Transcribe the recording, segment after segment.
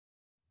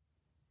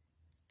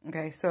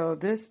Okay, so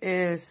this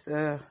is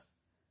the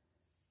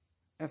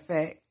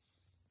effect,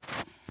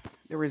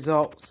 the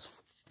results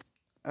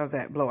of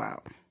that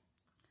blowout.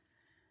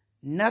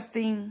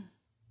 Nothing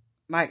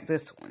like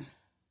this one.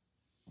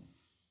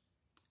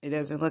 It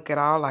doesn't look at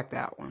all like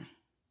that one.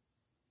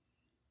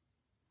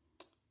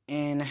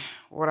 And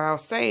what I'll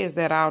say is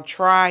that I'll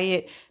try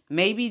it.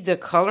 Maybe the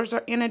colors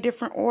are in a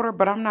different order,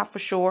 but I'm not for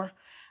sure.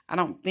 I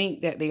don't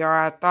think that they are.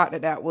 I thought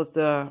that that was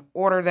the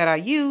order that I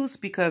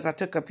used because I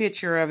took a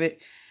picture of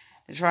it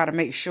to try to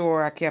make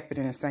sure I kept it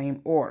in the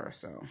same order.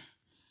 So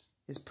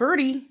it's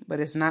pretty, but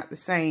it's not the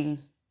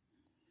same.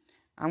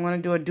 I'm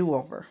going to do a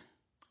do-over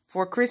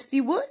for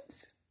Christy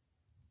Woods.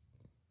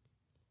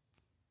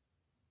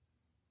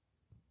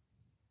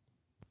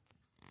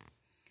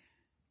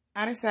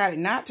 I decided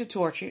not to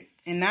torch it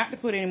and not to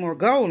put any more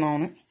gold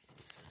on it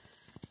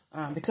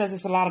because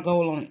it's a lot of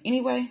gold on it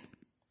anyway.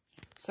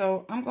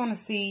 So I'm going to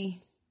see.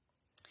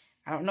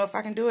 I don't know if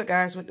I can do it,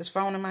 guys, with this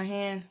phone in my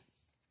hand.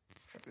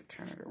 Try to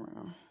turn it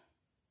around.